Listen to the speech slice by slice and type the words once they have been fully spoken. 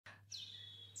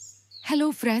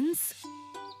Hello, friends.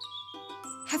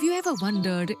 Have you ever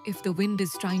wondered if the wind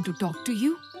is trying to talk to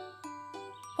you?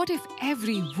 What if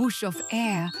every whoosh of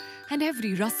air and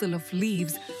every rustle of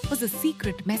leaves was a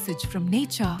secret message from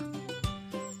nature?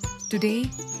 Today,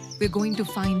 we're going to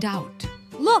find out.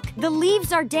 Look, the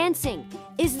leaves are dancing.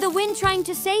 Is the wind trying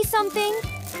to say something?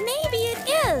 Maybe it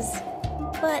is.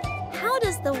 But how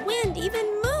does the wind even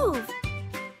move?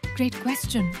 Great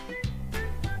question.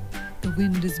 The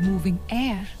wind is moving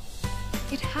air.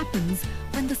 It happens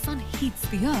when the sun heats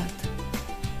the earth.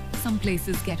 Some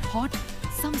places get hot,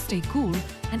 some stay cool,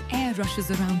 and air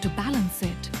rushes around to balance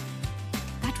it.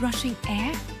 That rushing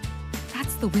air,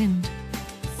 that's the wind.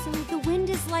 So the wind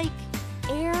is like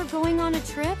air going on a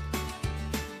trip?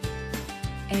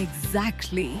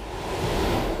 Exactly.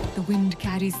 The wind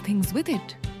carries things with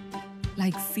it,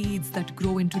 like seeds that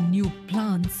grow into new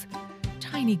plants,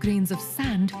 tiny grains of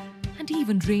sand, and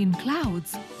even rain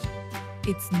clouds.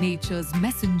 It's nature's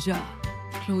messenger.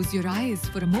 Close your eyes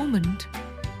for a moment.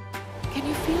 Can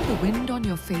you feel the wind on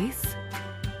your face?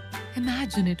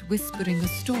 Imagine it whispering a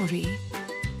story,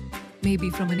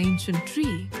 maybe from an ancient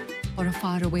tree or a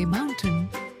faraway mountain.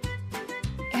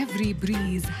 Every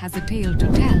breeze has a tale to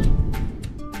tell.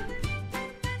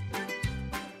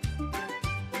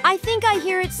 I think I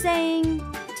hear it saying,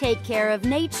 take care of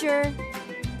nature.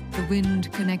 The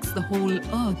wind connects the whole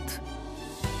earth.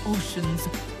 Oceans,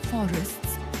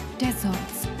 forests,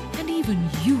 deserts, and even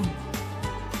you.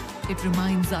 It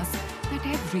reminds us that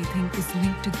everything is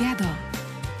linked together.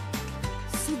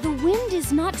 So the wind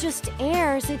is not just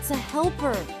airs, it's a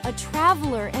helper, a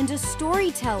traveler, and a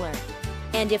storyteller.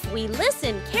 And if we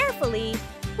listen carefully,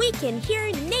 we can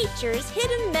hear nature's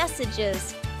hidden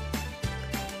messages.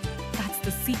 That's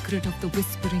the secret of the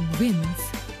whispering winds.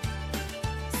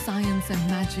 Science and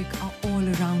magic are all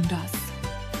around us,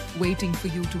 waiting for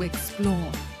you to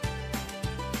explore.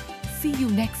 See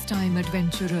you next time,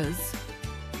 adventurers.